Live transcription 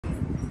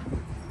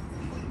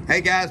Hey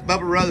guys,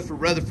 Bubba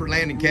Rutherford, Rutherford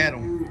Land and Cattle.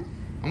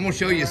 I'm gonna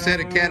show you a set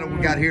of cattle we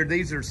got here.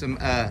 These are some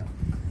 5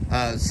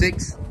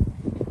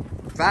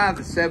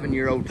 to 7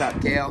 year old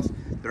type cows.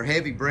 They're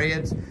heavy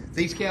breds.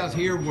 These cows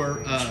here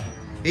were,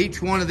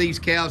 each one of these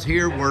cows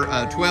here were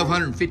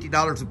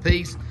 $1,250 a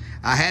piece.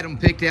 I had them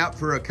picked out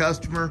for a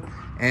customer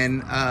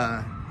and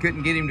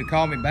couldn't get him to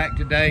call me back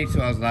today, so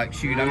I was like,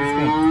 shoot, I'm just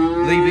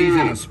gonna leave these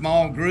in a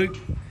small group.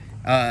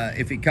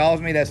 If he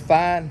calls me, that's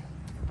fine,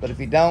 but if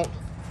he don't,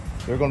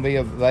 they're gonna be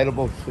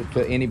available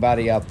to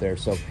anybody out there.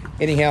 So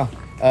anyhow,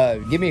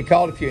 give me a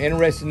call if you're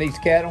interested in these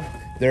cattle.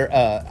 They're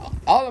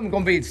all of them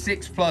gonna be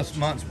 6+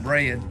 months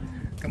bred.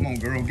 Come on,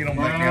 girl, get on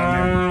back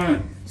down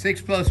there.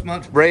 6+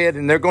 months bred,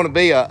 and they're gonna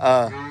be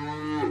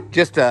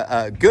just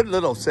a good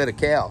little set of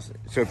cows.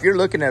 So if you're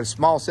looking at a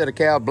small set of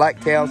cows,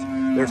 black cows,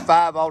 there's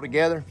 5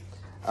 altogether.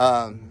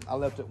 I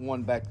left it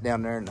one back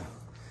down there in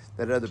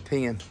that other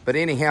pen. But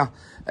anyhow,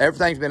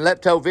 everything's been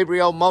lepto,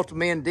 vibrio,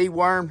 multi-min,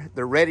 dewormed.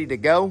 They're ready to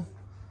go.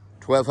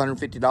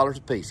 $1,250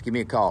 a piece. Give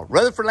me a call.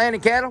 Rutherford Land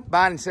and Cattle,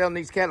 buying and selling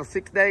these cattle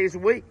 6 days a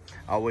week.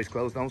 Always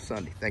closed on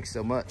Sunday. Thanks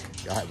so much.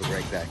 Y'all have a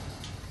great day.